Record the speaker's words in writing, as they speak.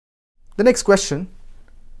The next question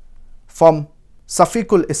from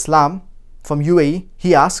Safiqul Islam from UAE,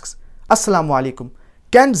 he asks, Assalamu alaikum,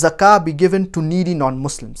 can zakah be given to needy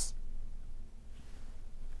non-Muslims?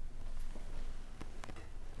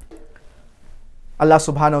 Allah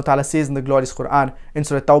subhanahu wa ta'ala says in the glorious Quran in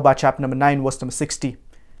Surah Tawbah chapter number 9 verse number 60,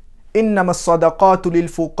 إنما الصدقات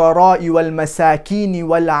للفقراء والمساكين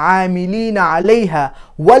والعاملين عليها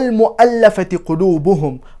والمؤلفة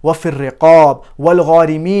قلوبهم وفي الرقاب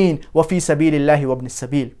والغارمين وفي سبيل الله وابن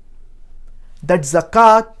السبيل. That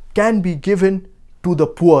zakat can be given to the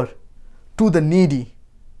poor, to the needy.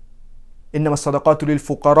 إنما الصدقات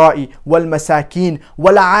للفقراء والمساكين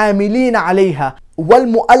والعاملين عليها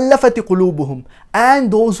والمؤلفة قلوبهم,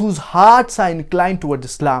 and those whose hearts are inclined towards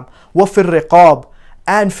Islam, وفي الرقاب,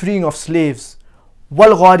 and freeing of slaves,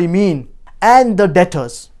 والغارمين, and the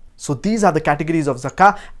debtors. So these are the categories of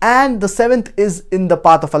zakah, and the seventh is in the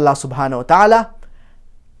path of Allah subhanahu wa ta'ala,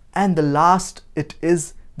 and the last, it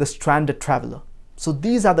is the stranded traveler. So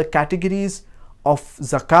these are the categories of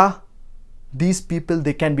zakah. These people,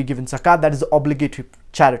 they can be given zakah, that is obligatory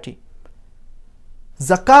charity.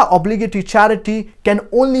 Zakah, obligatory charity, can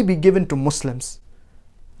only be given to Muslims.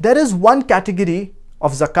 There is one category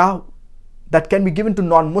of zakah that can be given to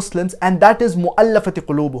non-Muslims, and that is mu'allafati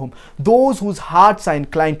qulubuhum, those whose hearts are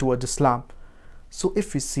inclined towards Islam. So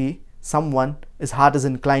if we see someone, his heart is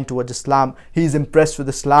inclined towards Islam, he is impressed with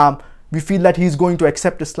Islam, we feel that he is going to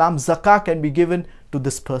accept Islam, zakah can be given to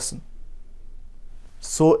this person.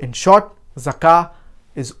 So in short, zakah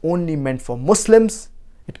is only meant for Muslims.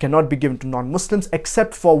 It cannot be given to non-Muslims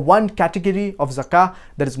except for one category of zakah,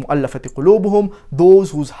 that is mu'allafati qulubuhum,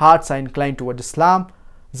 those whose hearts are inclined toward Islam.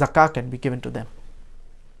 Zakah can be given to them.